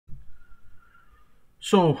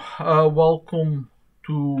Welcome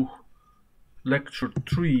to lecture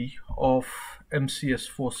 3 of MCS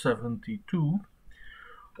 472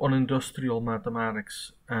 on industrial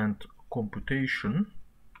mathematics and computation.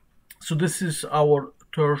 So this is our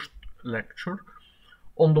third lecture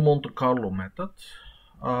on the Monte Carlo method.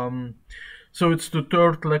 So it's the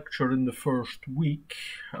third lecture in the first week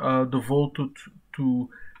devoted to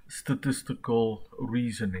statistical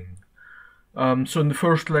reasoning. So in the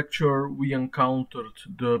first lecture we encountered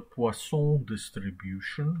the Poisson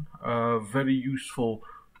distribution, very useful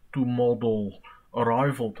to model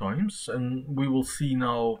arrival times, and we will see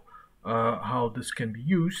now how this can be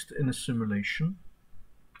used in a simulation.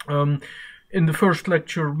 In the first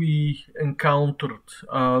lecture we encountered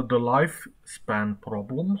the lifespan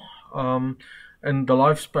problem, and the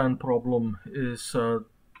lifespan problem is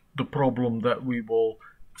the problem that we will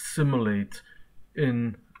simulate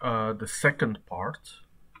in the second part.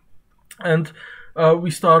 And we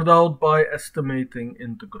start out by estimating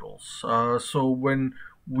integrals. So when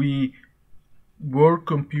we were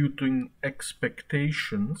computing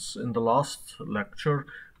expectations in the last lecture,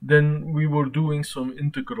 then we were doing some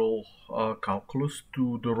integral calculus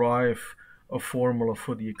to derive a formula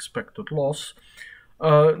for the expected loss.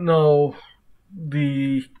 Now,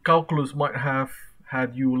 the calculus might have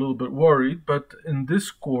had you a little bit worried, but in this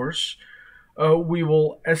course we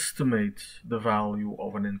will estimate the value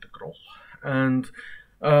of an integral. And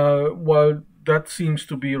while that seems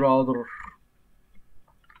to be rather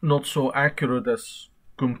not so accurate as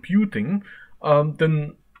computing,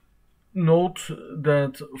 then note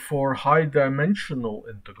that for high-dimensional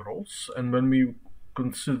integrals, and when we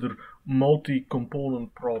consider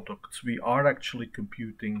multi-component products, we are actually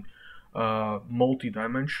computing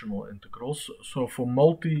multi-dimensional integrals. So for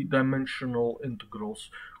multi-dimensional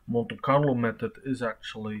integrals, Monte Carlo method is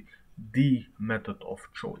actually the method of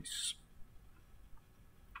choice.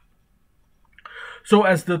 So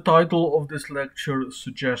as the title of this lecture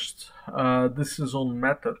suggests, this is on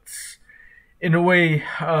methods. In a way,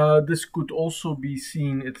 this could also be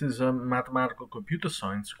seen, it is a mathematical computer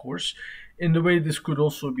science course. In a way, this could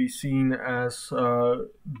also be seen as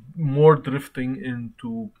more drifting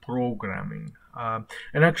into programming.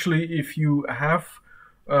 And actually, if you have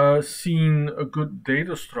seen a good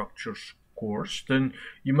data structures course, then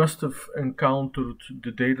you must have encountered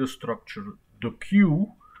the data structure, the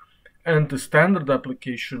queue, and the standard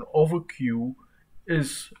application of a queue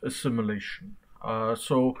is a simulation.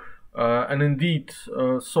 And indeed,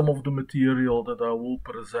 some of the material that I will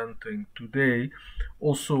be presenting today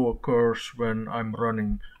also occurs when I'm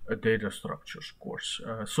running a data structures course.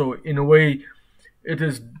 So in a way, it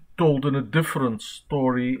is told in a different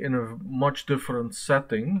story, in a much different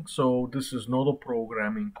setting. So this is not a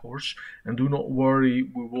programming course, and do not worry,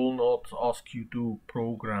 we will not ask you to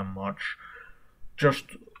program much.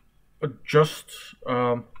 Just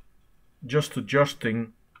adjusting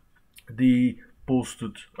the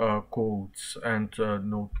posted codes and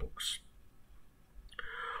notebooks.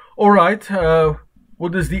 Alright,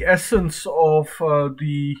 what is the essence of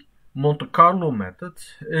the Monte Carlo method?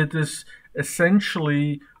 It is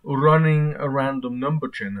essentially running a random number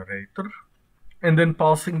generator and then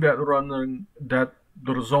passing the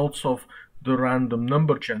results of the random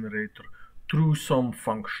number generator through some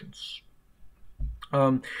functions.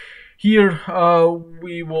 Here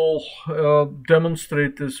we will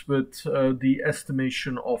demonstrate this with the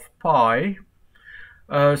estimation of pi.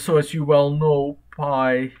 So as you well know,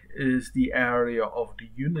 pi is the area of the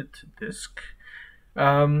unit disk.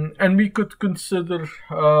 And we could consider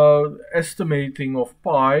estimating of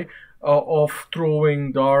pi of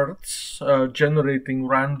throwing darts, generating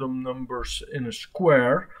random numbers in a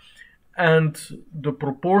square, and the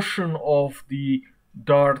proportion of the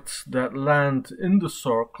darts that land in the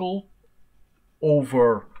circle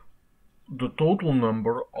over the total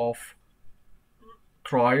number of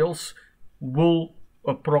trials will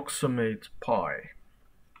approximate pi.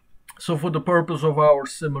 So for the purpose of our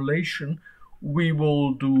simulation, we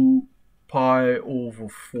will do pi over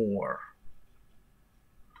 4.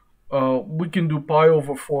 We can do pi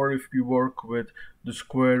over 4 if we work with the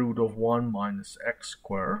square root of 1 minus x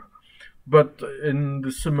squared. But in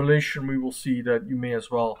the simulation we will see that you may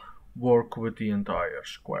as well work with the entire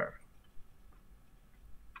square.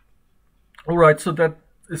 Alright, so that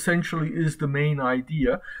essentially is the main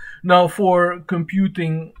idea. Now for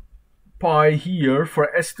computing pi here,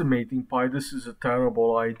 for estimating pi, this is a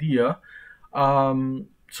terrible idea.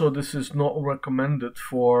 So this is not recommended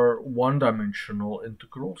for one-dimensional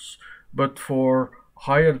integrals, but for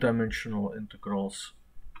higher dimensional integrals,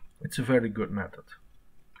 it's a very good method.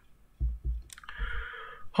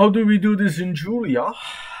 How do we do this in Julia?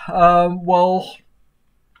 Well,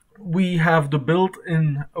 we have the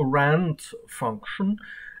built-in rand function,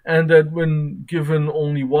 and that when given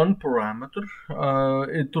only one parameter,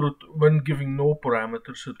 when giving no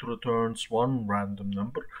parameters, it returns one random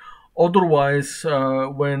number. Otherwise,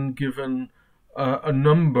 when given a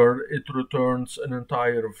number, it returns an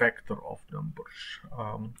entire vector of numbers.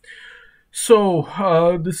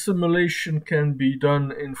 The simulation can be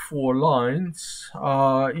done in 4 lines,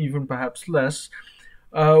 even perhaps less.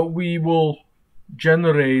 We will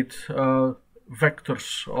generate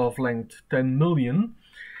vectors of length 10 million,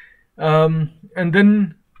 and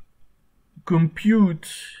then compute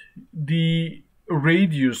the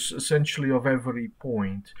radius essentially of every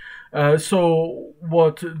point. So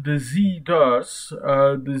what the z does,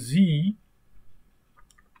 the z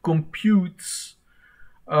computes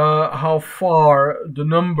how far the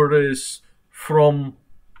number is from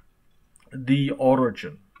the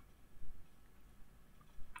origin.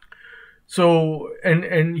 So,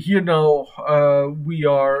 and here now we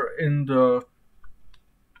are in the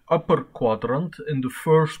upper quadrant, in the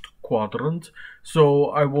first quadrant, so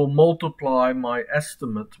I will multiply my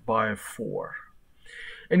estimate by 4.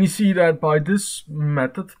 And you see that by this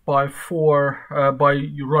method, by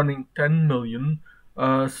running 10 million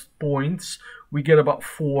points, we get about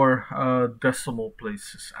 4 decimal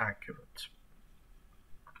places accurate.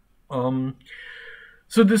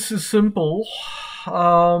 So this is simple,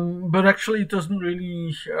 but actually it doesn't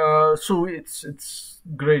really, so it's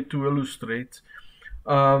great to illustrate.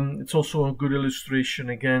 It's also a good illustration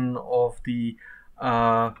again of the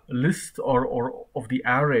list or of the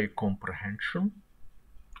array comprehension.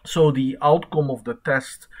 So the outcome of the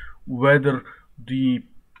test, whether the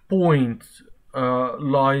point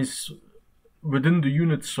lies within the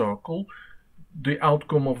unit circle, the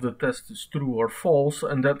outcome of the test is true or false,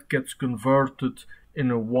 and that gets converted in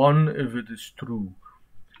a 1 if it is true.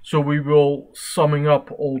 So we will summing up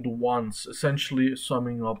all the ones, essentially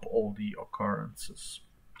summing up all the occurrences.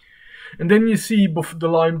 And then you see the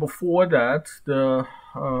line before that, the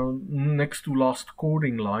next to last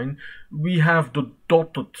coding line, we have the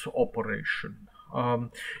dotted operation.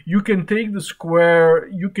 You can take the square,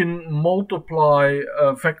 you can multiply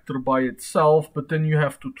a vector by itself, but then you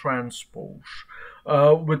have to transpose.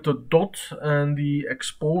 With the dot and the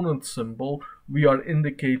exponent symbol, we are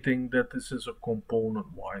indicating that this is a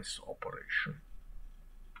component-wise operation.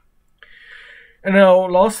 And now,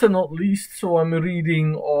 last and not least, so I'm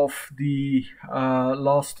reading off the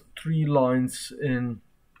last 3 lines in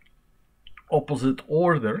opposite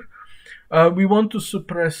order. We want to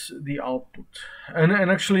suppress the output. And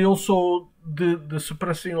actually also the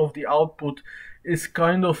suppressing of the output is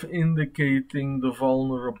kind of indicating the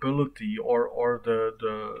vulnerability or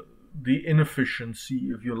the inefficiency,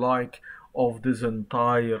 if you like, of this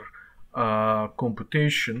entire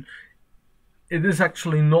computation. It is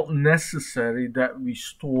actually not necessary that we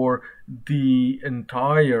store the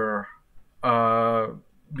entire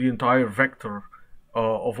vector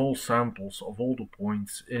of all samples, of all the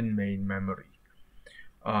points in main memory.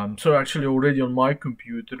 So actually already on my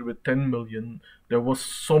computer with 10 million, there was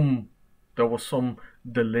some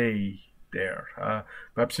delay there.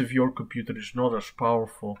 Perhaps if your computer is not as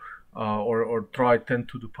powerful, or try 10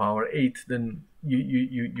 to the power 8, then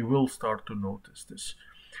you will start to notice this.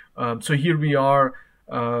 So here we are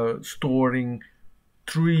storing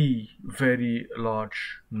 3 very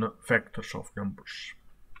large vectors of numbers.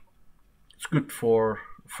 It's good for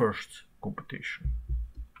first computation.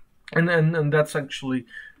 And that's actually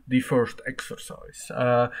the first exercise.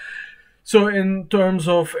 So in terms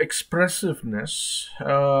of expressiveness,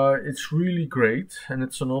 it's really great, and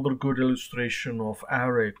it's another good illustration of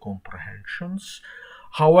array comprehensions.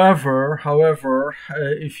 However,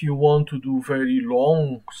 if you want to do very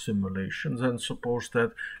long simulations, and suppose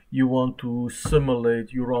that you want to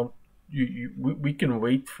simulate, we can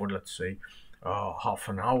wait for, let's say, half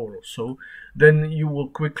an hour or so, then you will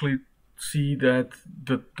quickly see that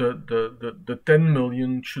the 10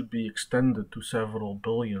 million should be extended to several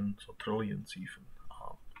billions or trillions even.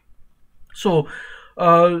 So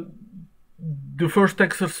the first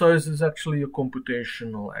exercise is actually a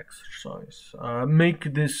computational exercise.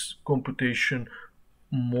 Make this computation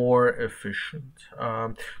more efficient.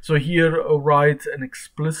 So here write an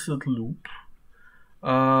explicit loop.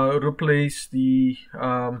 Replace the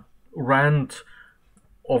rand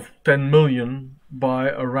of 10 million by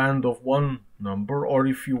a rand of 1 number, or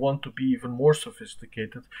if you want to be even more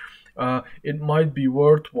sophisticated, it might be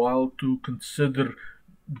worthwhile to consider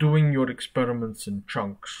doing your experiments in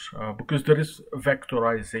chunks, because there is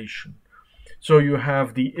vectorization. So you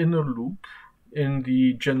have the inner loop in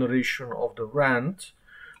the generation of the rand,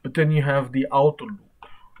 but then you have the outer loop.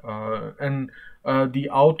 and the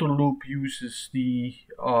outer loop uses the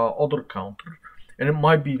other counter. And it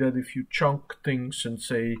might be that if you chunk things and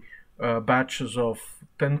say batches of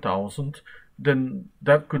 10,000, then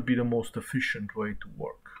that could be the most efficient way to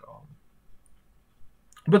work.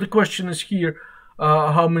 But the question is here,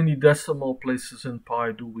 how many decimal places in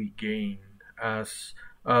pi do we gain as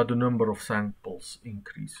the number of samples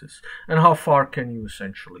increases? And how far can you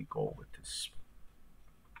essentially go with this?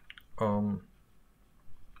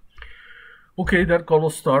 Okay, that got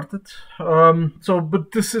us started.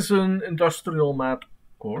 But this is an industrial math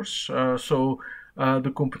course, so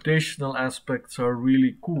the computational aspects are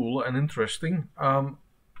really cool and interesting.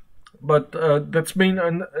 But that's main,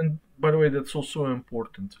 and by the way, that's also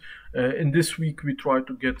important. In this week, we try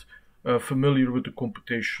to get familiar with the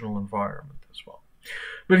computational environment as well.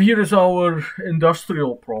 But here is our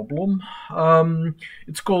industrial problem.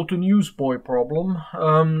 It's called the newsboy problem.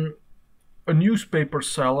 A newspaper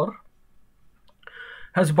seller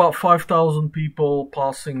has about 5,000 people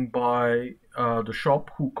passing by the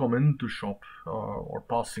shop, who come in the shop or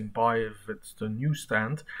passing by if it's the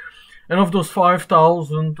newsstand. And of those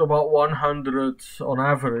 5,000, about 100 on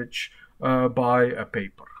average buy a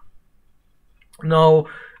paper. Now,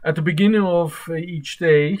 at the beginning of each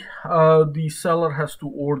day, the seller has to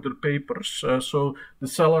order papers. So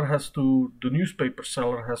the newspaper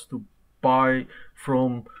seller has to buy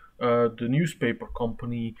from the newspaper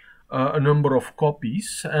company a number of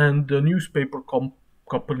copies, and the newspaper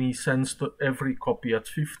company sends every copy at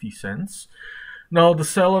 50 cents. Now, the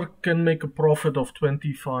seller can make a profit of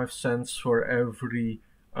 25 cents for every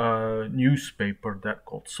newspaper that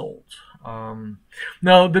got sold.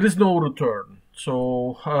 Now, there is no return.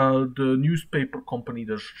 So the newspaper company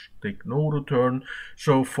does take no return.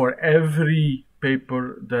 So for every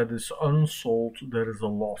paper that is unsold, there is a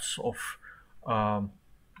loss of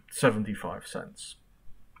 75 cents.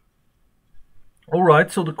 All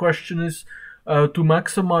right, so the question is, to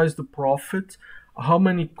maximize the profit, how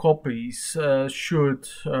many copies should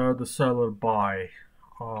the seller buy?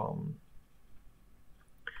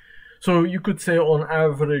 So you could say on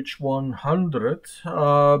average 100,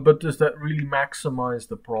 but does that really maximize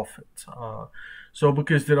the profit? So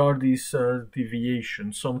because there are these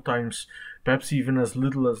deviations, sometimes perhaps even as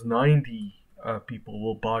little as 90 people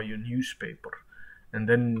will buy your newspaper, and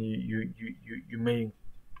then you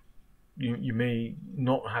may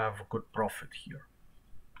not have a good profit here.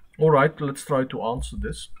 All right, let's try to answer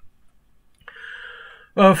this.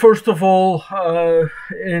 First of all,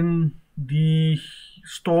 in the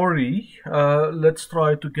story, let's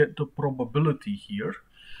try to get the probability here.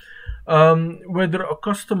 Whether a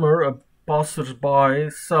customer, a passersby,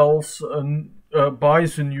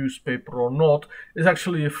 buys a newspaper or not is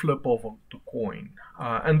actually a flip of the coin.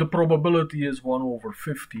 And the probability is 1 over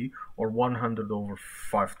 50 or 100 over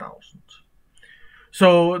 5,000.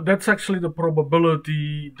 So that's actually the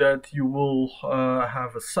probability that you will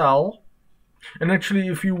have a sell. And actually,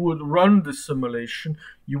 if you would run the simulation,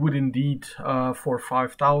 you would indeed, for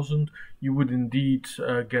 5,000, you would indeed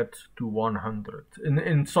get to 100.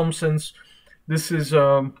 In some sense, this is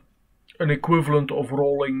an equivalent of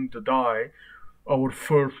rolling the die, our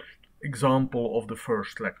first example of the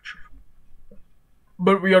first lecture.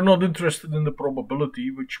 But we are not interested in the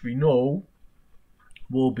probability, which we know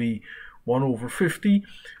will be 1 over 50.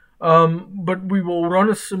 But we will run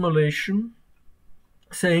a simulation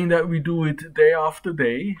saying that we do it day after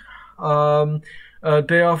day.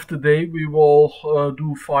 Day after day, we will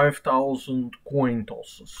do 5,000 coin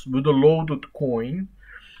tosses with a loaded coin.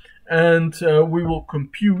 And we will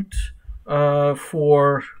compute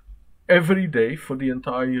for every day for the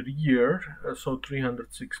entire year, so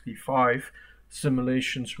 365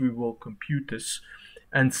 simulations, we will compute this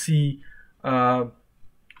and see,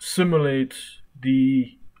 simulate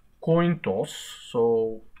the coin toss.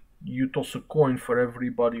 So you toss a coin for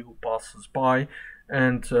everybody who passes by,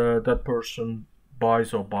 and that person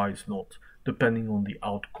buys or buys not, depending on the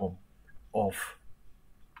outcome of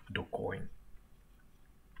the coin.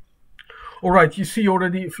 All right, you see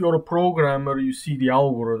already, if you're a programmer, you see the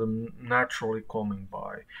algorithm naturally coming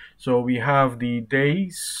by. So we have the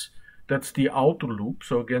days, that's the outer loop.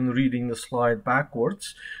 So again, reading the slide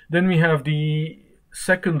backwards. Then we have the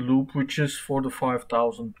second loop, which is for the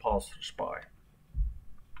 5,000 passers-by.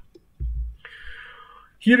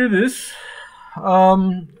 Here it is.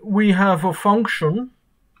 We have a function.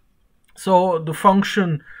 So the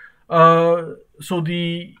function, I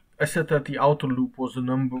said that the outer loop was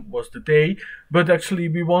the day, but actually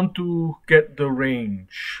we want to get the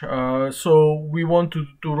range. So we want to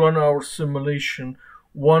run our simulation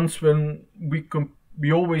once when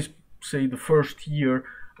we always say the first year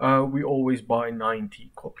we always buy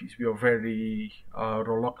 90 copies. We are very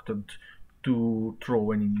reluctant to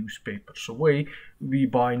throw any newspapers away. We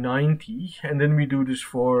buy 90, and then we do this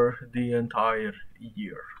for the entire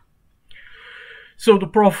year. So the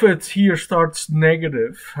profit here starts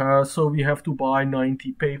negative, so we have to buy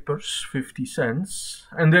 90 papers, 50 cents,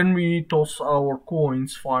 and then we toss our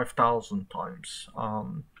coins 5,000 times.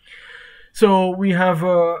 So we have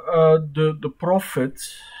the profit,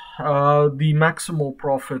 the maximal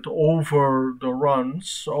profit over the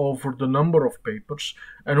runs, over the number of papers,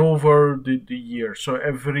 and over the year. So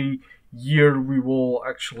every year we will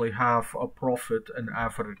actually have a profit, an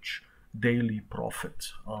average daily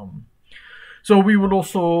profit. So we would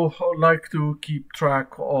also like to keep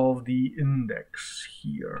track of the index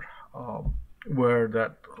here, where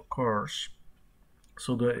that occurs.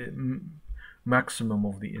 So the maximum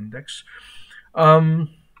of the index. And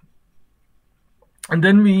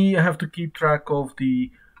then we have to keep track of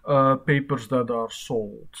the papers that are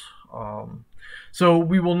sold. So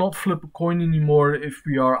we will not flip a coin anymore if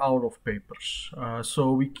we are out of papers.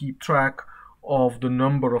 So we keep track of the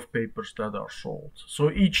number of papers that are sold.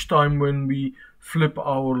 So each time when we flip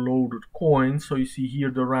our loaded coin, so you see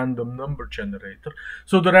here the random number generator.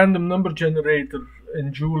 So the random number generator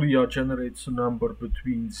in Julia generates a number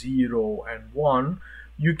between 0 and 1.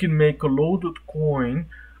 You can make a loaded coin.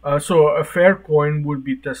 So a fair coin would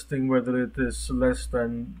be testing whether it is less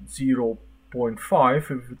than 0.5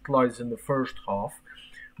 if it lies in the first half.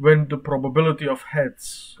 When the probability of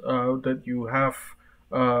heads that you have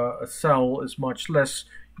a cell is much less,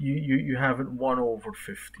 you have it 1 over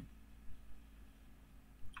 50.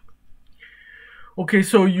 Okay,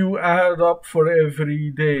 so you add up for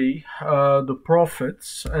every day the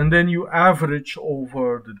profits, and then you average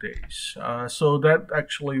over the days. So that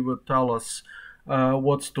actually will tell us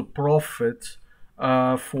what's the profit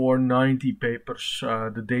for 90 papers,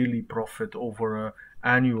 the daily profit over an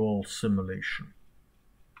annual simulation.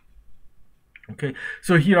 Okay,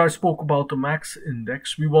 so here I spoke about the max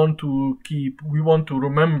index. We want to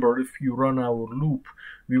remember, if you run our loop,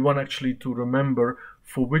 we want actually to remember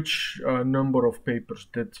for which number of papers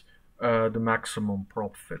did the maximum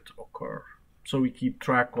profit occur. So we keep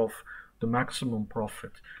track of the maximum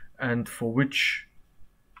profit and for which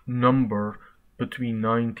number between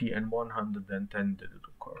 90 and 110 did it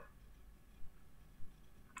occur.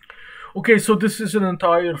 Okay, so this is an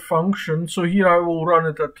entire function. So here I will run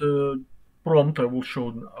it at the prompt. I will show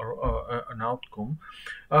an outcome,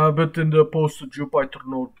 but in the posted Jupyter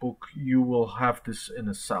notebook you will have this in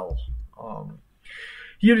a cell.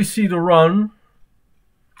 Here you see the run,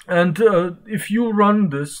 and if you run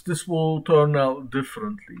this will turn out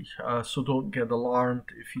differently, so don't get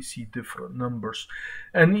alarmed if you see different numbers.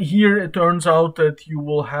 And here it turns out that you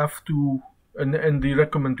will have to, and the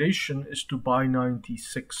recommendation is to buy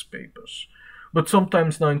 96 papers. But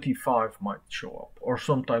sometimes 95 might show up, or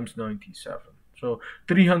sometimes 97. So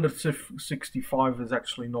 365 is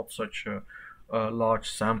actually not such a large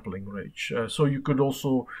sampling range. So you could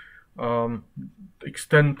also gain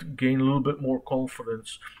a little bit more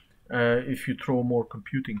confidence if you throw more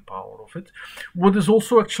computing power of it. What is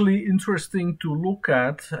also actually interesting to look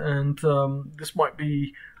at, and this might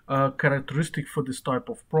be characteristic for this type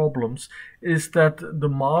of problems, is that the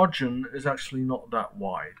margin is actually not that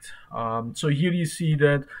wide. So here you see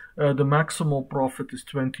that the maximal profit is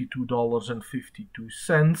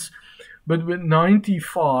 $22.52, but with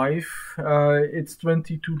 95 it's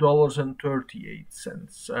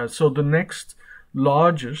 $22.38. So the next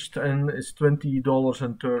largest and is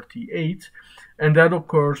 $20.38, and that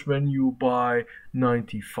occurs when you buy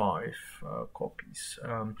 95 copies.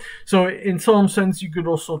 So in some sense you could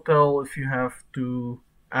also tell if you have to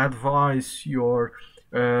advise your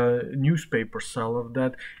newspaper seller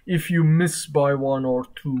that if you miss by 1 or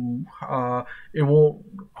 2, it won't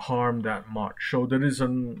harm that much. So there is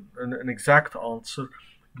an exact answer,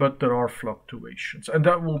 but there are fluctuations, and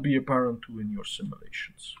that will be apparent too in your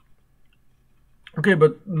simulations. Okay,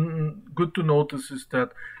 but good to notice is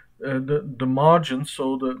that the margin,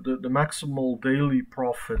 so the maximal daily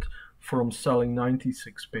profit from selling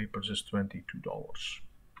 96 papers is $22.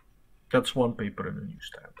 That's one paper in a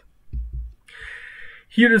newsstand.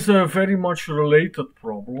 Here is a very much related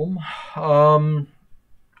problem.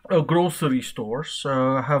 Grocery stores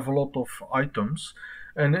have a lot of items,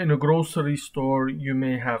 and in a grocery store you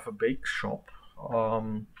may have a bake shop.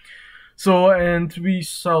 And we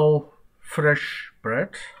sell fresh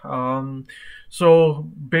bread. So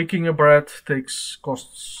baking a bread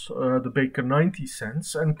costs the baker 90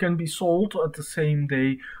 cents and can be sold at the same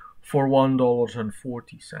day for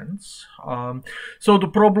 $1.40. So the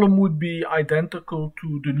problem would be identical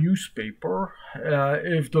to the newspaper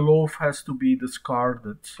if the loaf has to be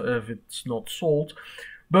discarded if it's not sold.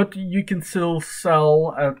 But you can still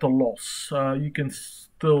sell at a loss. You can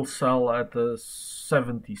still sell at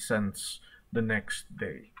 70 cents the next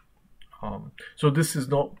day. So this is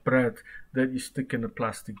not bread that you stick in a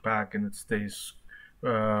plastic bag and it stays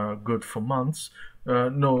good for months.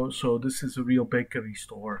 No, so this is a real bakery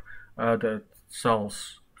store that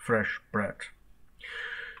sells fresh bread.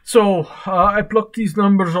 So I plugged these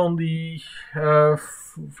numbers on the.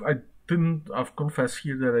 I've confessed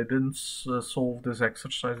here that I didn't solve this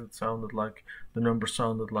exercise. It sounded like the numbers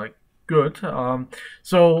sounded like good.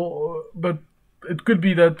 But it could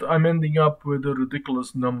be that I'm ending up with a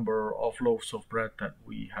ridiculous number of loaves of bread that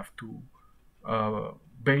we have to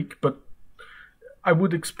bake. But I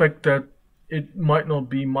would expect that it might not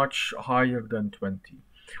be much higher than 20.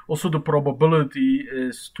 Also, the probability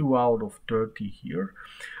is 2 out of 30 here.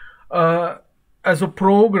 As a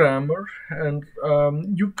programmer, and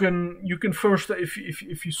you can first,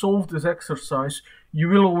 if you solve this exercise, you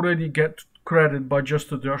will already get credit by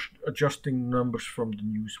just adjusting numbers from the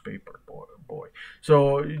newspaper boy.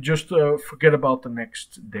 So just forget about the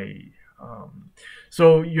next day.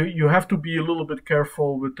 So you have to be a little bit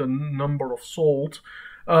careful with the number of sold.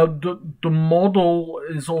 The model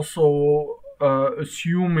is also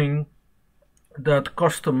assuming that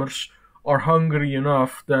customers are hungry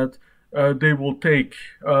enough that they will take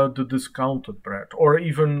the discounted bread, or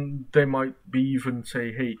even they might be even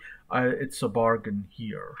say, hey, it's a bargain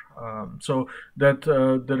here. So that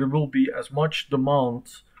there will be as much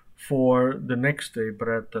demand for the next day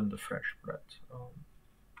bread than the fresh bread.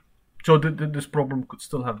 So this problem could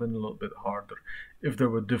still have been a little bit harder if there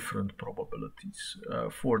were different probabilities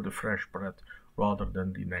for the fresh bread rather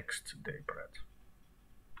than the next day bread.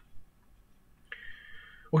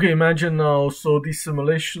 Okay, imagine now, so these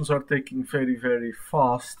simulations are taking very, very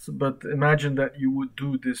fast, but imagine that you would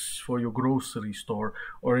do this for your grocery store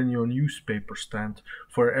or in your newspaper stand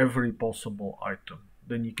for every possible item.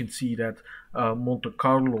 Then you can see that Monte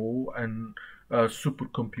Carlo and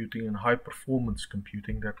supercomputing and high performance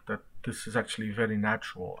computing, that this is actually a very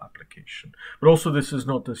natural application. But also this is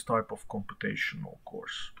not this type of computational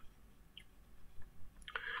course.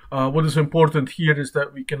 What is important here is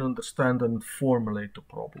that we can understand and formulate the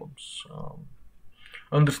problems,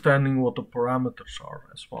 understanding what the parameters are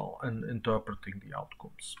as well, and interpreting the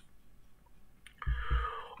outcomes.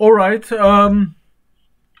 All right,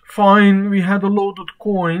 fine, we had a loaded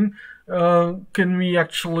coin. Can we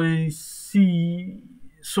actually see,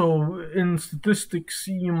 so in statistics,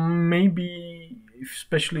 you maybe,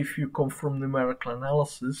 especially if you come from numerical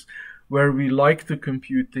analysis, where we like to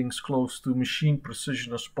compute things close to machine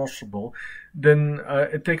precision as possible, then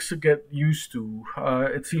it takes to get used to.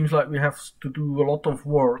 It seems like we have to do a lot of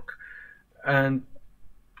work and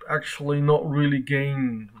actually not really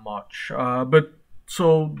gain much. But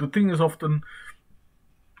so the thing is often,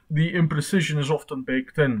 the imprecision is often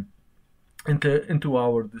baked into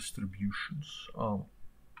our distributions.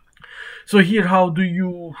 So here, how do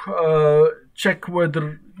you check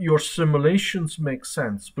whether your simulations make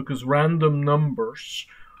sense? Because random numbers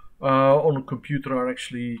on a computer are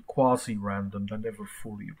actually quasi-random, they're never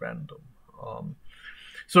fully random.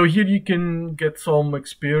 So here you can get some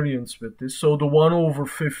experience with this. So the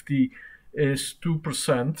 1/50 is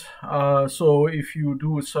 2%. So if you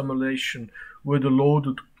do a simulation with a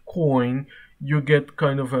loaded coin, you get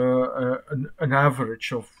kind of an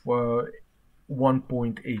average of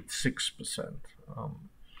 1.86%.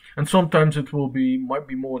 And sometimes it might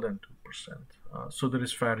be more than 2%. So there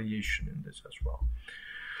is variation in this as well.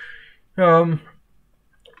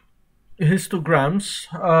 Histograms.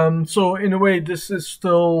 So in a way, this is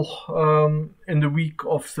still in the week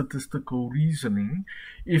of statistical reasoning.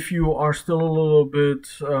 If you are still a little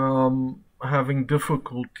bit having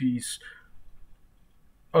difficulties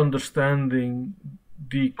understanding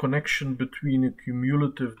the connection between a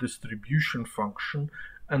cumulative distribution function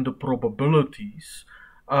and the probabilities,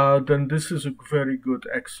 then this is a very good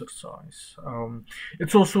exercise.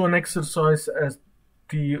 It's also an exercise as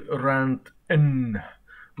the rand n,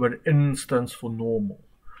 where n stands for normal.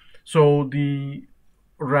 So the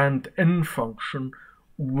rand n function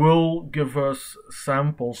will give us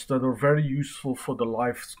samples that are very useful for the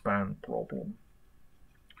lifespan problem.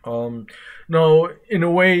 Now, in a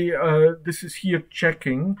way, this is here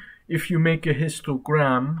checking if you make a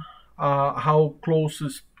histogram, how close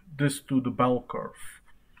is this to the bell curve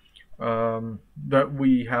that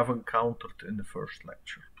we have encountered in the first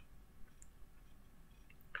lecture.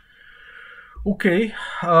 Okay,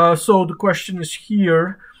 so the question is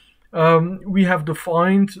here, We have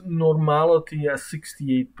defined normality as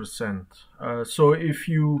 68%. So if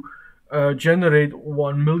you generate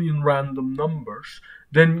 1 million random numbers,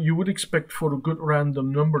 then you would expect for a good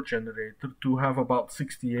random number generator to have about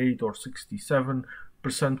 68 or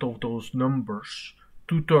 67% of those numbers,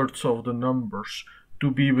 two-thirds of the numbers,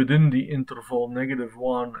 to be within the interval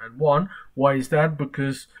 -1 and 1. Why is that?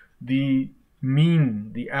 Because the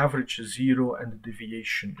mean, the average is 0 and the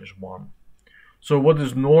deviation is 1. So what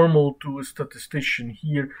is normal to a statistician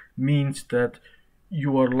here means that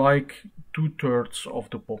you are like two-thirds of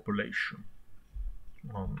the population.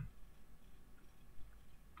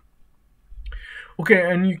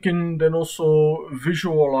 Okay, and you can then also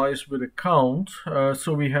visualize with a count.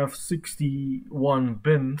 So we have 61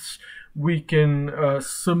 bins. We can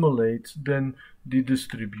simulate then the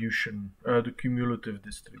distribution, the cumulative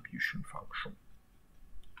distribution function.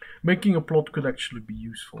 Making a plot could actually be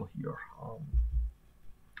useful here.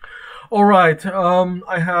 All right,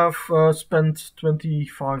 I have spent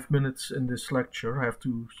 25 minutes in this lecture. I have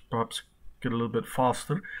to perhaps get a little bit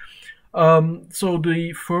faster. So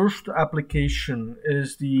the first application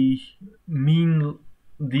is the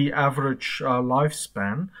average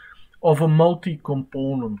lifespan of a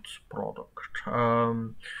multi-component product.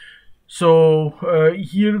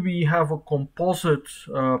 Here we have a composite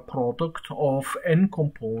product of n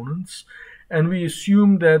components, and we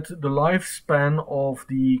assume that the lifespan of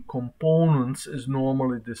the components is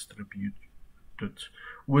normally distributed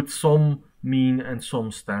with some mean and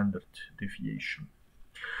some standard deviation.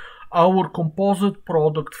 Our composite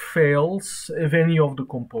product fails if any of the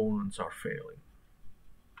components are failing.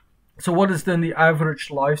 So what is then the average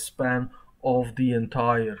lifespan of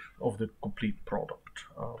the complete product?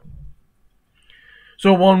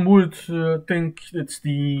 So one would think it's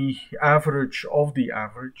the average of the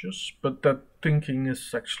averages, but that thinking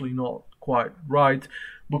is actually not quite right,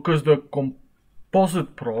 because the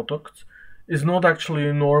composite product is not actually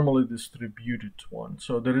a normally distributed one.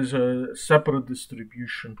 So there is a separate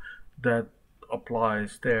distribution that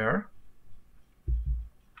applies there.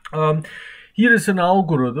 Here is an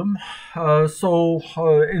algorithm.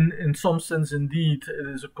 In some sense, indeed, it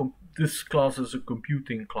is this class is a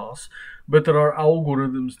computing class, but there are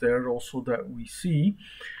algorithms there also that we see.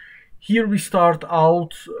 Here we start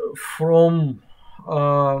out from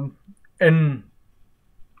n,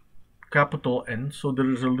 capital N, so there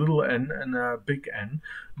is a little n and a big N.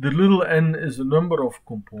 The little n is the number of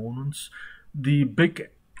components. The big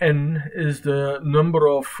N is the number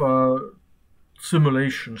of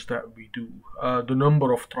simulations that we do, the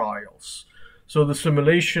number of trials. So the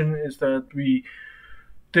simulation is that we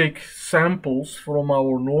take samples from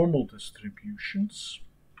our normal distributions,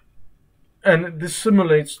 and this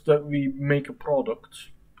simulates that we make a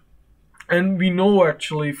product. And we know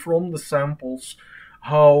actually from the samples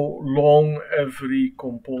how long every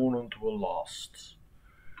component will last.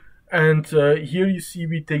 And here you see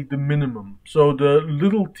we take the minimum. So the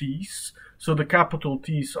little t's, so the capital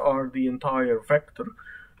T's are the entire vector.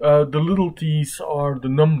 The little t's are the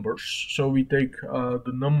numbers. So we take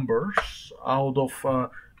the numbers out of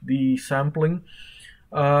the sampling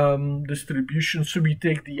distribution. So we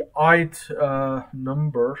take the ith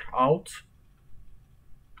number out.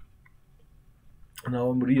 Now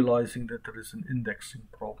I'm realizing that there is an indexing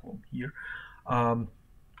problem here.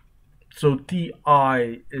 So Ti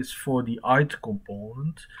is for the ith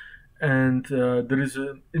component, and there is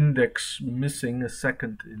an index missing, a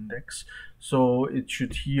second index. So there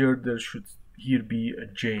should here be a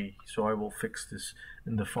j. So I will fix this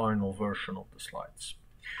in the final version of the slides.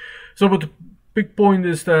 So, but the big point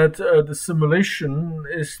is that the simulation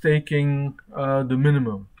is taking the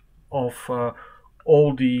minimum of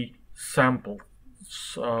all the samples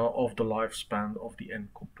of the lifespan of the n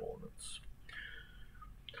components.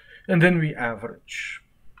 And then we average.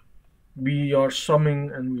 We are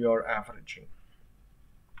summing and we are averaging.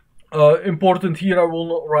 Important here, I will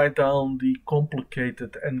not write down the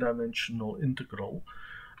complicated n-dimensional integral.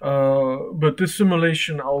 But this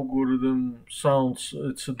simulation algorithm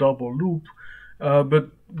it's a double loop,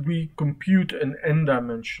 but we compute an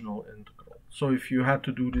n-dimensional integral. So if you had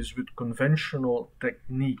to do this with conventional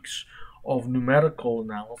techniques of numerical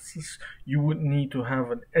analysis, you would need to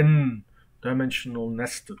have an n-dimensional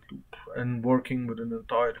nested loop and working with an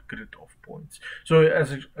entire grid of points. So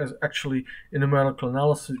as actually in numerical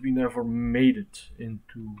analysis, we never made it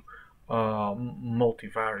into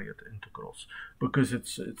multivariate integrals because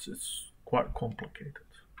it's quite complicated.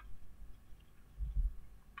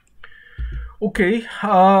 Okay,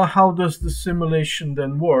 how does the simulation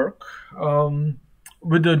then work?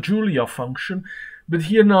 with the Julia function. But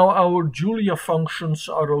here now our Julia functions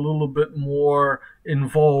are a little bit more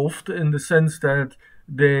involved in the sense that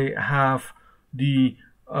they have the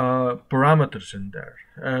parameters in there.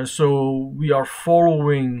 So we are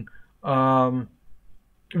following, we are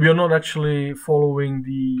not actually following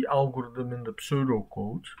the algorithm in the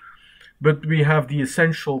pseudocode, but we have the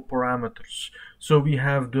essential parameters. So we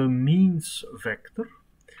have the means vector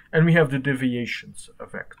and we have the deviations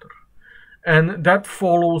vector. And that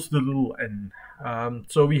follows the little n.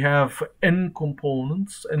 So we have n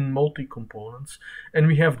components and multi-components, and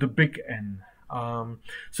we have the big N.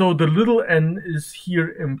 So the little n is here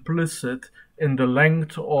implicit in the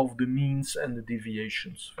length of the means and the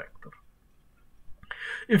deviations vector.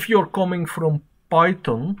 If you're coming from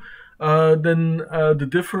Python, then the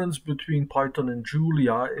difference between Python and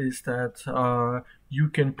Julia is that you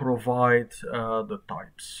can provide the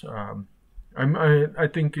types. I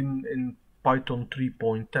think in Python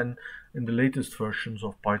 3.10, in the latest versions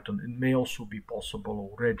of Python, it may also be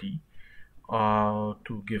possible already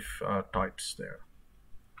to give types there.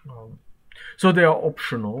 So they are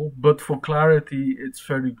optional, but for clarity, it's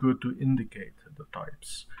very good to indicate the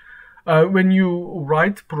types. When you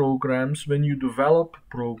write programs, when you develop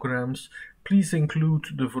programs, please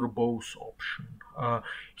include the verbose option.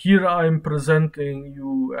 Here I'm presenting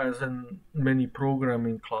you, as in many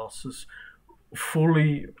programming classes,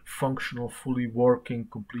 fully functional, fully working,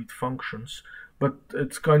 complete functions, but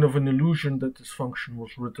it's kind of an illusion that this function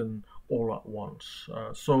was written all at once.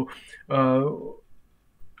 So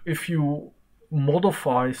if you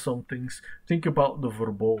modify some things, think about the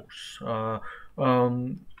verbose.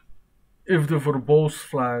 If the verbose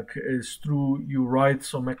flag is true, you write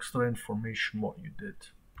some extra information what you did,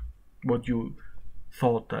 what you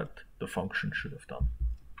thought that the function should have done.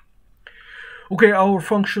 Okay, our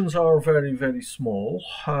functions are very, very small.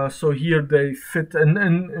 So here they fit, and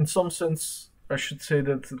in some sense, I should say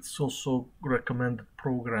that it's also recommended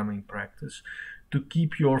programming practice to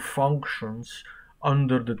keep your functions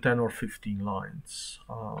under the 10 or 15 lines.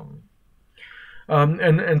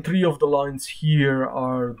 And 3 of the lines here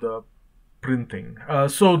are the printing.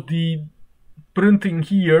 So the printing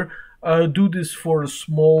here, do this for a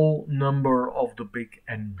small number of the big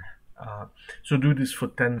N. So do this for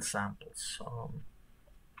 10 samples.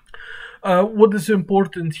 What is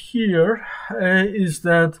important here is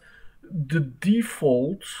that the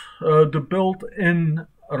default, the built-in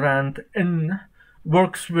rand n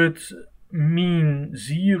works with mean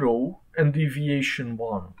 0 and deviation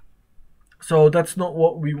 1. So that's not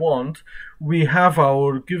what we want. We have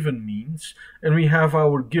our given means and we have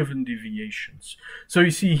our given deviations. So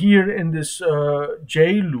you see here in this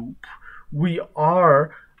J loop, we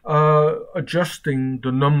are adjusting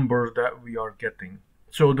the number that we are getting.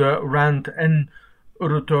 So the rand n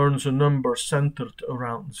returns a number centered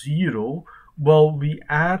around 0, while we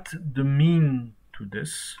add the mean to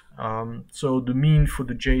this, so the mean for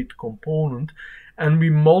the jth component, and we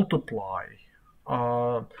multiply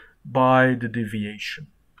by the deviation.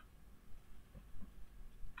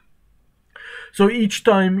 So each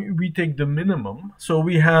time we take the minimum, so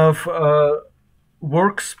we have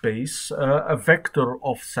workspace, a vector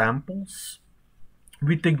of samples.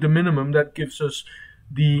 We take the minimum, that gives us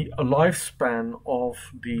the lifespan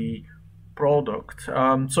of the product.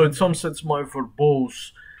 So in some sense my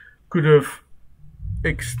verbose could have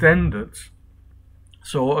extended.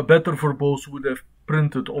 So a better verbose would have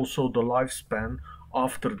printed also the lifespan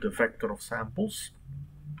after the vector of samples.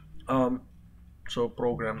 So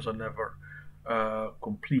programs are never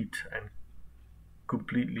complete and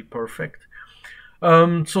completely perfect.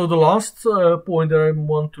 So the last point that I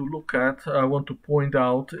want to look at, I want to point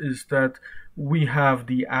out, is that we have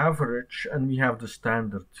the average and we have the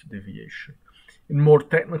standard deviation. In more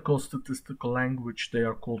technical statistical language, they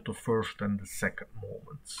are called the first and the second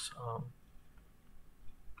moments.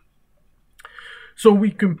 So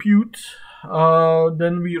we compute,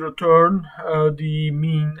 then we return the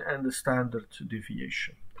mean and the standard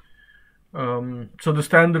deviation. So the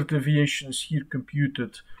standard deviation is here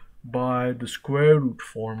computed by the square root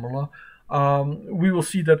formula. We will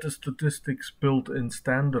see that the statistics built-in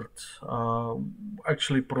standard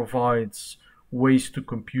actually provides ways to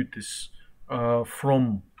compute this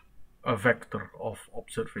from a vector of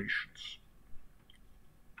observations.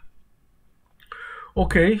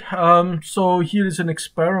 Okay, so here is an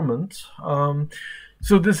experiment.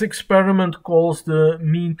 So this experiment calls the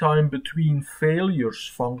mean time between failures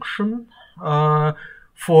function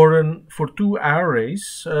for 2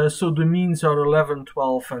 arrays. So the means are 11,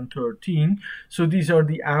 12, and 13. So these are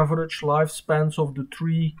the average lifespans of the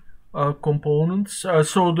 3 components.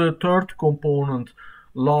 So the third component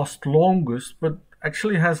lasts longest, but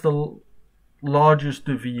actually has the largest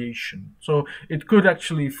deviation. So it could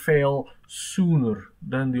actually fail sooner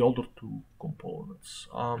than the other two components.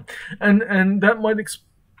 And that might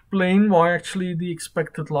explain why actually the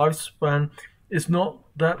expected lifespan is not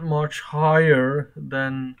that much higher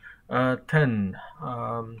than 10.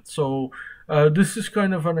 This is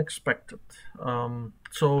kind of unexpected.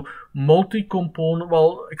 So multi-component,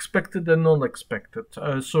 well, expected and unexpected.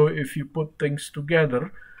 So if you put things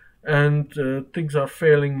together, and things are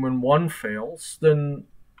failing when one fails, then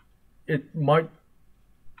it might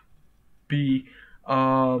be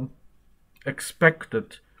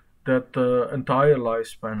expected that the entire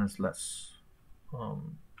lifespan is less.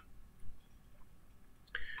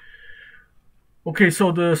 Okay,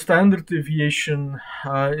 so the standard deviation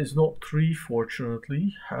is not 3,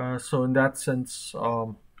 fortunately. So in that sense,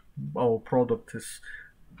 our product is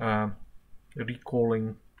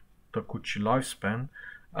recalling Takeuchi lifespan.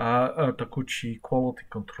 Takeuchi quality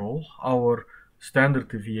control. Our standard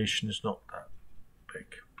deviation is not that big.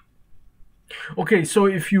 Okay, so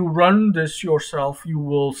if you run this yourself, you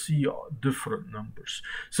will see different numbers.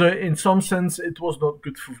 So in some sense, it was not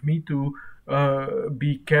good for me to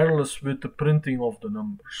be careless with the printing of the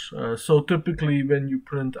numbers. So typically when you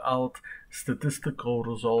print out statistical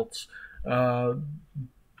results,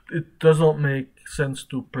 it does not make sense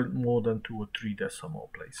to print more than 2 or 3 decimal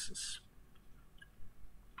places.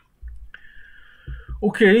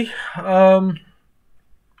 Okay,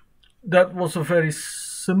 that was a very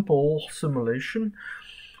simple simulation.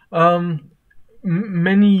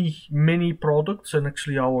 Many products, and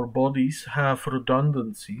actually our bodies, have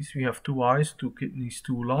redundancies. We have 2 eyes, 2 kidneys,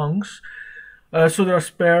 2 lungs. So there are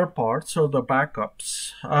spare parts, or the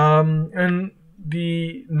backups. And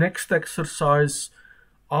the next exercise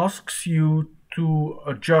asks you to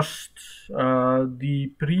adjust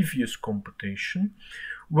the previous computation,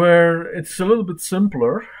 where it's a little bit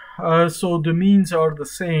simpler. So the means are the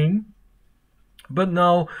same, but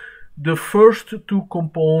now the first 2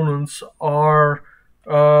 components are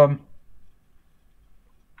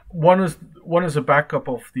one is a backup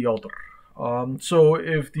of the other. So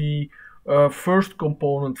if the first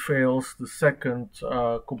component fails, the second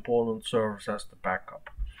component serves as the backup.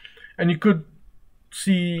 And you could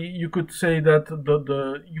say that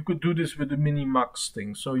you could do this with the minimax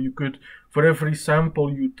thing. So you could, for every sample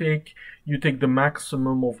you take the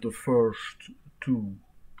maximum of the first 2.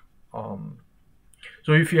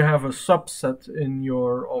 So if you have a subset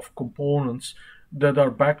of components that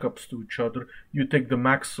are backups to each other, you take the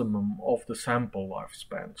maximum of the sample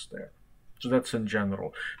lifespans there. So that's in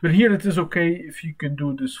general. But here it is okay if you can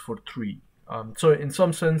do this for 3. So in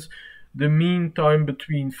some sense, the mean time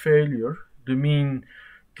between failure, the mean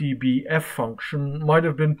TBF function, might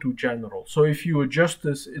have been too general. So if you adjust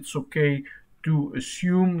this, it's okay to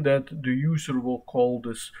assume that the user will call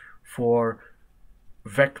this for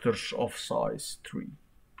vectors of size 3.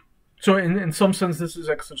 So in some sense, this is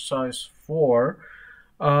exercise 4.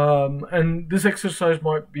 And this exercise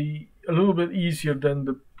might be a little bit easier than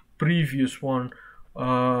the previous one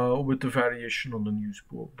with the variation on the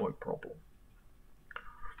newsboy problem.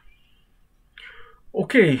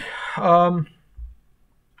 Okay,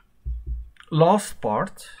 last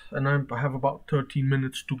part, and I have about 13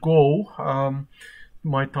 minutes to go.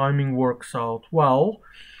 My timing works out well.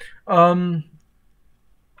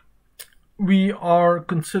 We are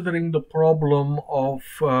considering the problem of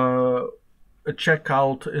a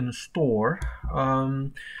checkout in a store.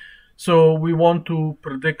 So we want to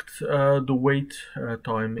predict the wait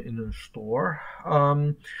time in a store.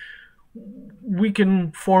 We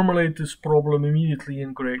can formulate this problem immediately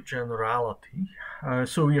in great generality.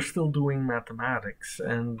 So we are still doing mathematics,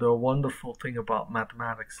 and the wonderful thing about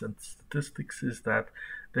mathematics and statistics is that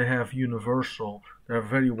they have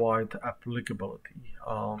very wide applicability.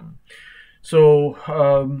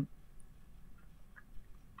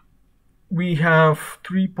 We have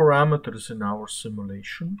 3 parameters in our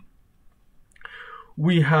simulation.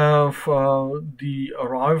 We have the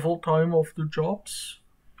arrival time of the jobs.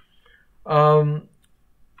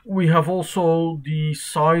 We have also the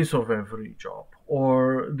size of every job,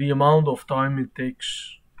 or the amount of time it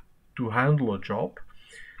takes to handle a job,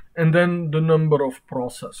 and then the number of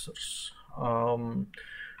processors.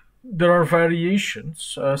 There are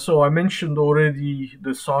variations. So I mentioned already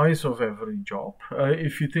the size of every job.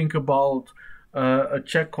 If you think about a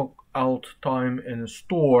checkout time in a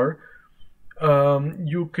store,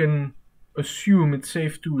 you can assume, it's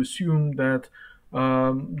safe to assume that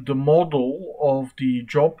the model of the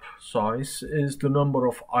job size is the number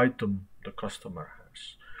of items the customer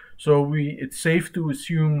has. So it's safe to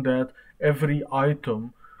assume that every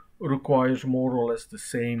item requires more or less the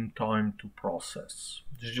same time to process.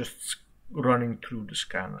 It's just running through the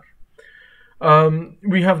scanner.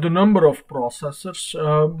 We have the number of processors,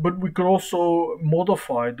 but we could also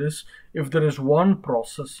modify this if there is one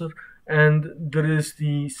processor and there is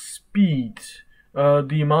the speed,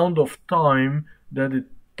 the amount of time that it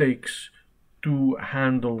takes to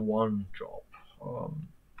handle one job.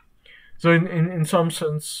 So in some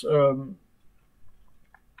sense,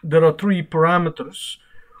 there are three parameters.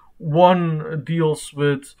 One deals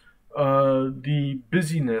with the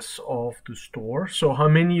busyness of the store, so how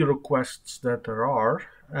many requests that there are,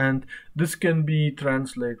 and this can be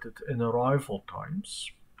translated in arrival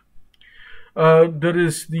times. There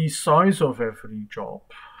is the size of every job,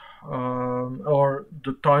 or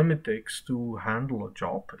the time it takes to handle a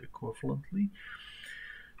job equivalently.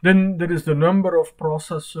 Then there is the number of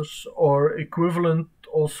processors, or equivalent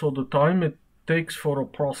also the time it takes for a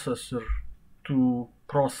processor to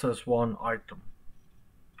process one item.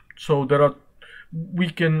 So we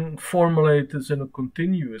can formulate this in a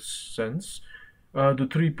continuous sense. The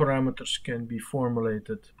three parameters can be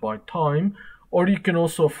formulated by time, or you can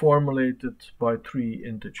also formulate it by three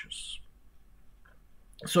integers.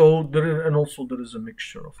 So there is a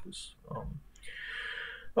mixture of this.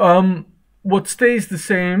 What stays the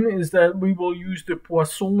same is that we will use the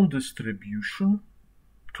Poisson distribution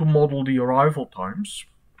to model the arrival times,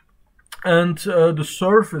 and the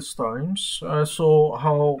service times, so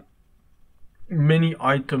how many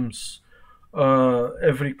items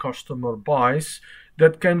every customer buys,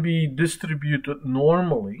 that can be distributed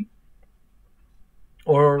normally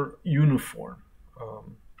or uniform.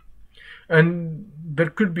 And there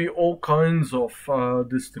could be all kinds of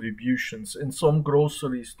distributions. In some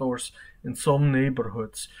grocery stores, in some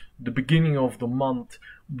neighborhoods, the beginning of the month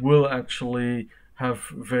will actually have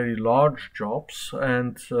very large jobs,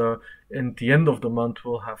 and in the end of the month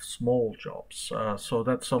will have small jobs. So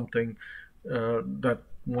that's something that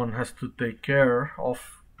one has to take care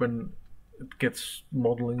of when it gets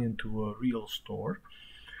modeling into a real store.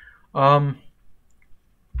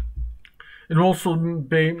 It also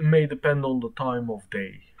may depend on the time of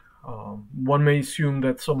day. One may assume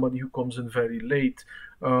that somebody who comes in very late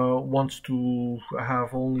wants to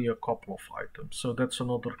have only a couple of items. So that's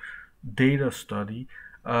another data study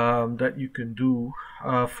that you can do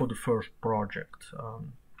for the first project.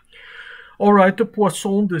 All right, the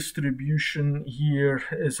Poisson distribution here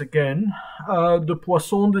is again, the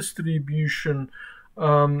Poisson distribution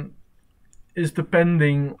is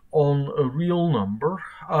depending on a real number.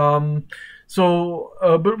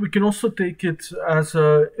 But we can also take it as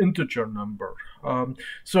an integer number.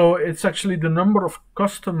 So it's actually the number of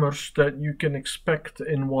customers that you can expect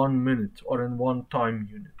in 1 minute or in one time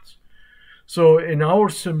unit. So in our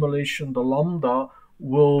simulation, the lambda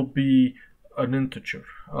will be an integer,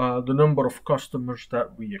 the number of customers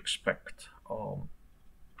that we expect.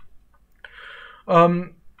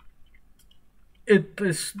 It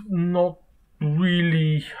is not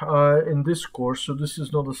really in this course, so this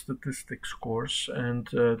is not a statistics course, and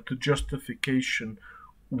the justification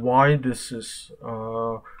why this is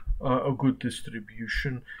a good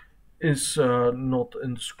distribution is not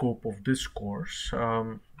in the scope of this course.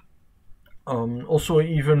 Also,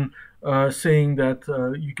 even saying that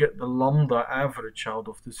you get the lambda average out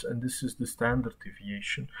of this, and this is the standard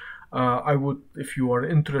deviation. I would, if you are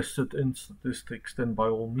interested in statistics, then by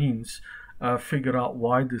all means figure out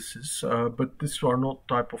why this is, but these are not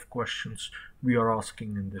type of questions we are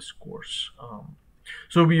asking in this course.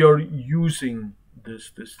 So we are using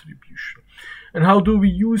this distribution. And how do we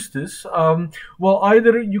use this? Well,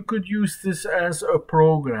 either you could use this as a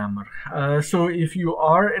programmer. So if you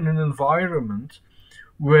are in an environment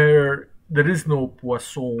where there is no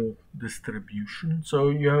Poisson distribution,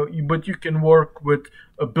 so but you can work with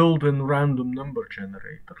a built-in random number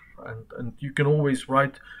generator, and you can always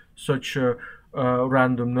write such a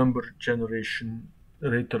random number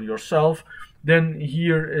generator yourself. Then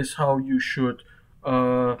here is how you should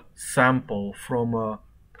sample from a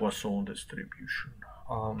Poisson distribution.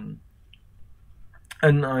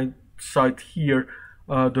 And I cite here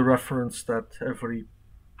the reference that every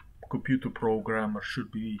computer programmer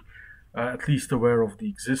should be at least aware of the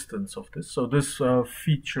existence of this. So this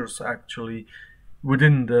features actually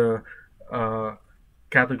within the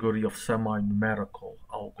category of semi-numerical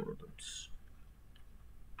algorithms.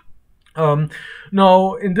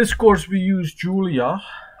 Now, in this course we use Julia,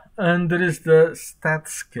 and there is the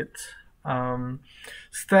StatsKit.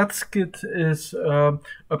 StatsKit is a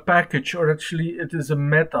package, or actually it is a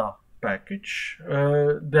meta package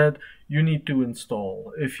that you need to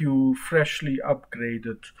install. If you freshly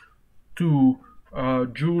upgraded to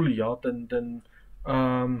Julia, then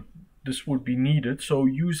this would be needed. So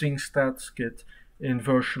using StatsKit in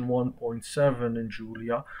version 1.7 in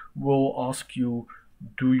Julia will ask you,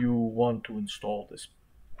 do you want to install this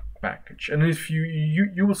package? And if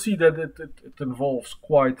you will see that it involves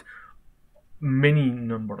quite many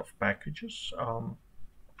number of packages. On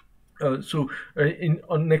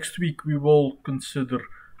next week we will consider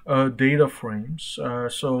data frames,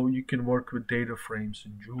 so you can work with data frames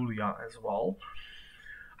in Julia as well.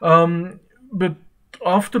 But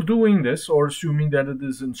after doing this, or assuming that it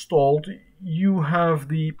is installed, you have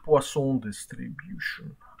the Poisson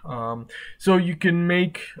distribution. So you can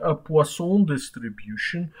make a Poisson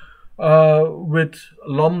distribution with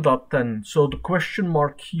lambda 10. So the question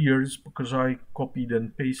mark here is because I copied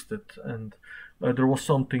and pasted, and there was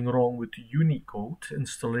something wrong with the Unicode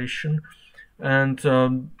installation, and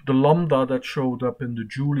the lambda that showed up in the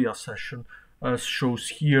Julia session shows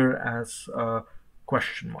here as a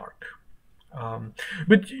question mark.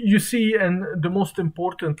 But you see, and the most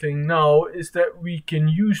important thing now is that we can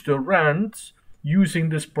use the rand using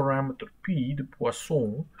this parameter p, the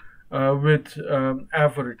Poisson, with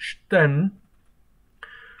average 10.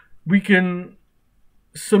 We can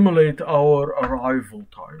simulate our arrival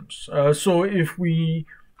times. So if we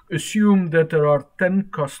assume that there are 10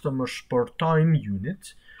 customers per time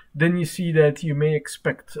unit, then you see that you may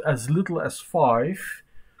expect as little as 5,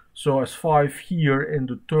 so as 5 here in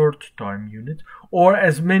the third time unit, or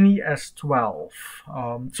as many as 12.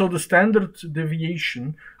 So the standard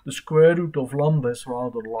deviation, the square root of lambda, is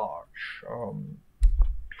rather large.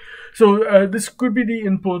 So this could be the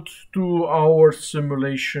input to our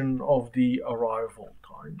simulation of the arrival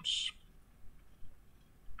times.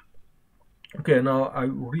 Okay, now I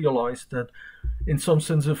realize that in some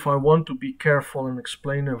sense, if I want to be careful and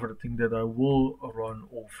explain everything, that I will run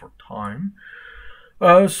over time.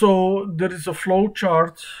 So there is a flow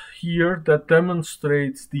chart here that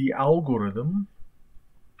demonstrates the algorithm,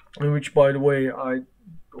 in which, by the way, I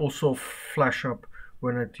also flash up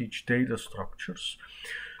when I teach data structures.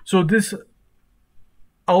 So this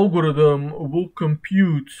algorithm will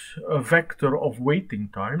compute a vector of waiting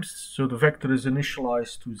times. So the vector is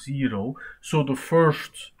initialized to 0, so the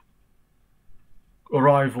first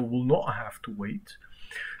arrival will not have to wait.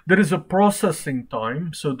 There is a processing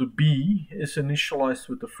time, so the B is initialized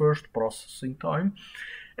with the first processing time.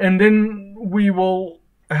 And then we will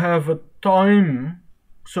have a time,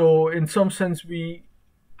 so in some sense we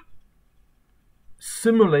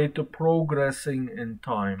simulate the progressing in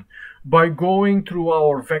time by going through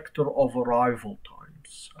our vector of arrival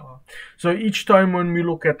times. So each time when we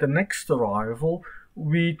look at the next arrival,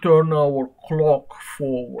 we turn our clock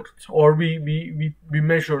forward, or we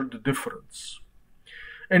measure the difference.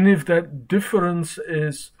 And if that difference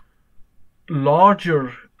is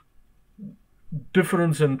larger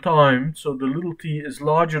difference in time, so the little t is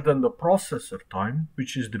larger than the processor time,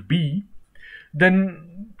 which is the B,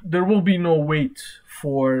 then there will be no wait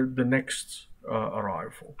for the next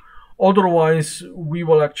arrival. Otherwise, we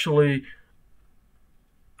will actually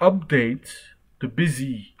update the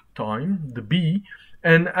busy time, the B,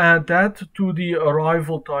 and add that to the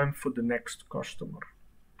arrival time for the next customer.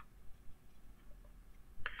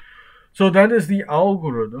 So that is the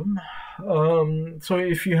algorithm. So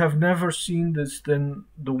if you have never seen this, then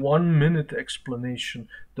the 1 minute explanation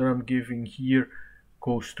that I'm giving here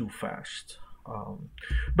goes too fast.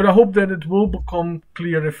 But I hope that it will become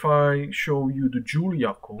clear if I show you the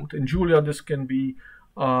Julia code. In Julia, this can be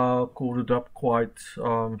coded up quite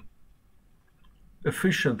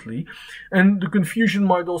efficiently. And the confusion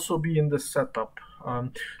might also be in the setup.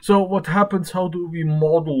 So what happens, how do we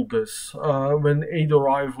model this when 8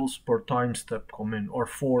 arrivals per time step come in, or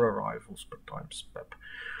 4 arrivals per time step?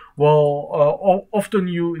 Well, often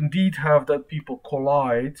you indeed have that people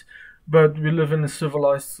collide, but we live in a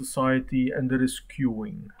civilized society and there is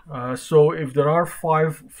queuing. So if there are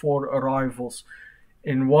 4 arrivals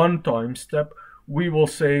in one time step, we will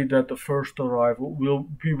say that the first arrival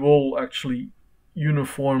we will actually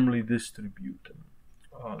uniformly distribute them.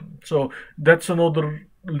 So that's another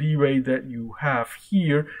leeway that you have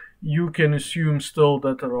here. You can assume still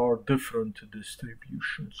that there are different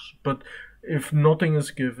distributions, but if nothing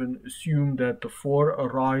is given, assume that the 4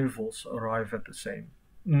 arrivals arrive at the same.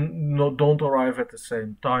 No, don't arrive at the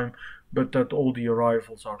same time, but that all the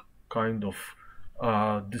arrivals are kind of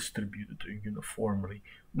distributed uniformly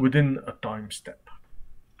within a time step.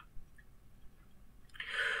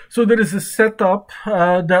 So there is a setup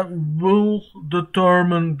that will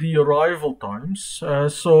determine the arrival times.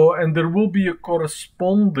 And there will be a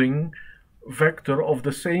corresponding vector of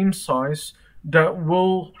the same size that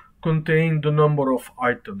will contain the number of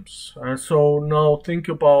items. So now think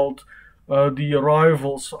about The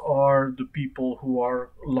arrivals are the people who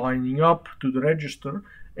are lining up to the register,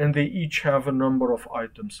 and they each have a number of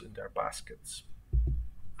items in their baskets.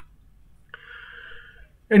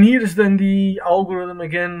 And here is then the algorithm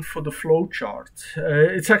again for the flowchart.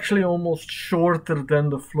 It's actually almost shorter than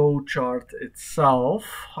the flowchart itself,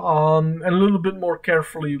 and a little bit more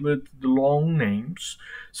carefully with the long names.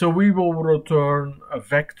 So we will return a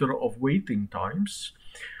vector of waiting times.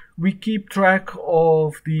 We keep track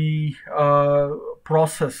of the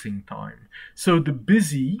processing time. So the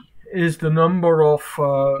busy is the number of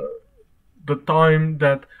the time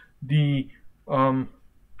that the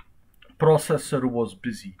processor was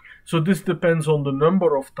busy. So this depends on the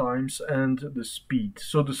number of times and the speed.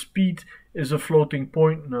 So the speed is a floating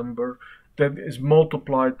point number that is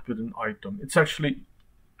multiplied with an item. It's actually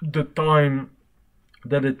the time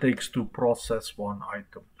that it takes to process one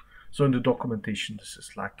item. So in the documentation this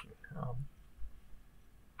is lacking.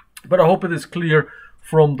 But I hope it is clear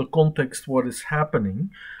from the context what is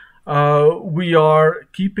happening. We are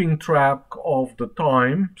keeping track of the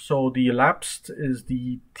time, so the elapsed is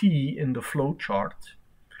the t in the flowchart.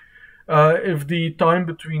 If the time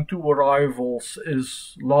between two arrivals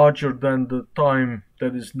is larger than the time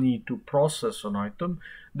that is needed to process an item,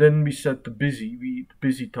 then we set the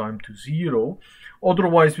busy time to 0.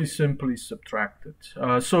 Otherwise, we simply subtract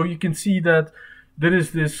it. So you can see that there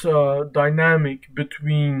is this dynamic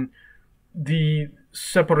between the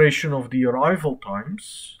separation of the arrival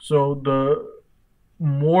times. So the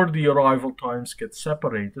more the arrival times get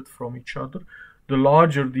separated from each other, the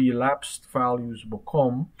larger the elapsed values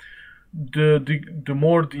become, the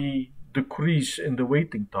more the decrease in the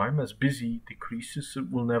waiting time. As busy decreases, it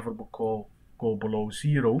will never go below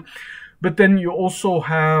 0. But then you also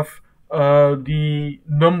have the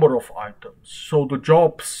number of items. So the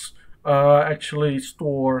jobs actually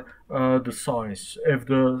store the size. If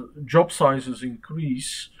the job sizes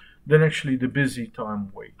increase, then actually the busy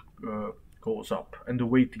time goes up, and the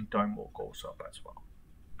waiting time will goes up as well.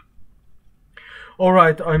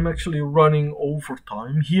 Alright, I'm actually running over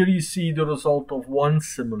time. Here you see the result of one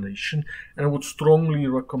simulation, and I would strongly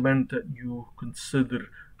recommend that you consider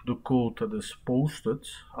the code that is posted.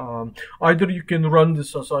 Either you can run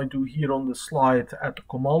this as I do here on the slide at the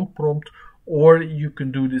command prompt, or you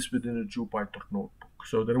can do this within a Jupyter notebook.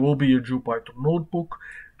 So there will be a Jupyter notebook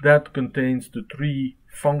that contains the 3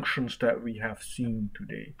 functions that we have seen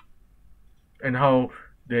today and how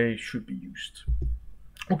they should be used.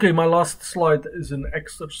 Okay, my last slide is an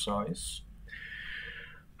exercise.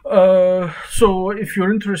 So if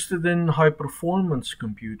you're interested in high performance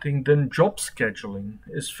computing, then job scheduling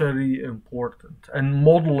is very important, and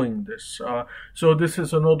modeling this. So this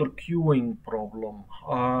is another queuing problem.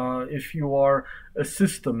 If you are a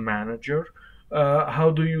system manager,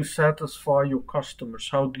 how do you satisfy your customers?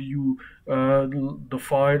 How do you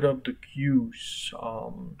divide up the queues?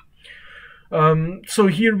 So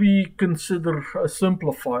here we consider a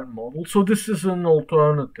simplified model. So this is an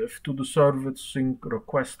alternative to the servicing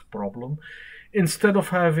request problem. Instead of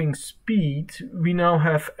having speed, we now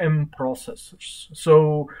have M processors.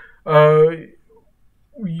 So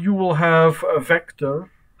you will have a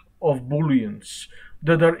vector of booleans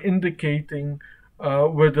that are indicating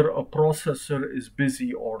whether a processor is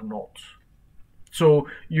busy or not. So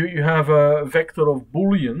you have a vector of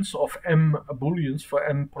booleans, of M booleans for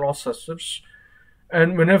M processors,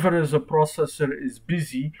 and whenever a processor is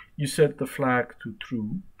busy, you set the flag to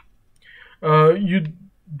true. You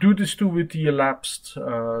do this too with the elapsed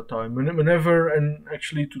time, whenever, and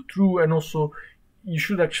actually to true, and also you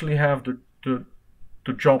should actually have the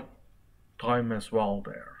job time as well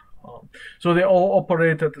there. So they all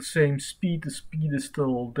operate at the same speed. The speed is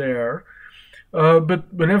still there.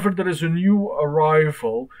 But whenever there is a new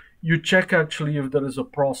arrival, you check actually if there is a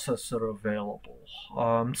processor available.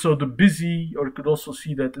 So the busy, or you could also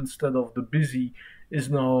see that instead of the busy, is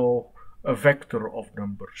now a vector of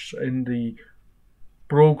numbers. In the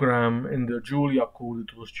program, in the Julia code,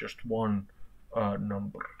 it was just one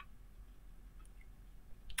number.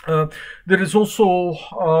 There is also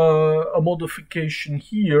a modification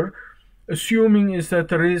here. Assuming is that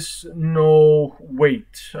there is no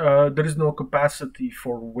wait, there is no capacity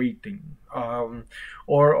for waiting,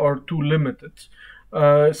 or too limited.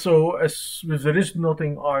 So as if there is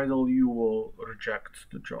nothing idle, you will reject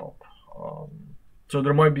the job. So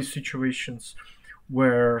there might be situations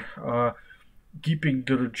where keeping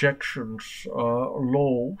the rejections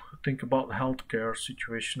low. Think about healthcare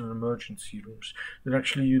situation in emergency rooms. That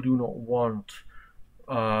actually you do not want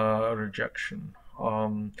rejection.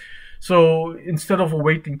 So instead of a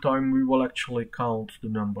waiting time, we will actually count the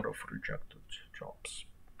number of rejected jobs.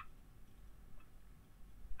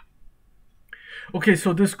 Okay,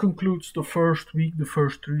 so this concludes the first week, the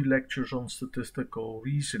first three lectures on statistical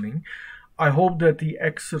reasoning. I hope that the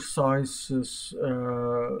exercises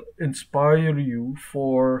inspire you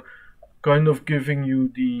for kind of giving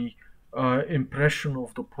you the impression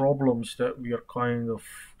of the problems that we are kind of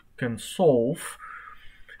can solve.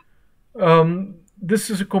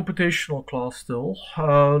 This is a computational class still.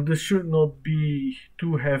 This should not be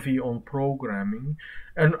too heavy on programming.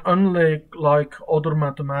 And unlike other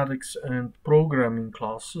mathematics and programming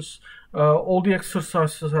classes, all the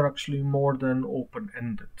exercises are actually more than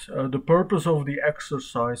open-ended. The purpose of the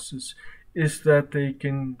exercises is that they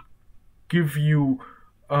can give you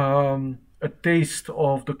a taste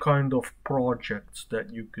of the kind of projects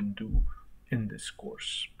that you can do in this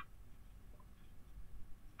course.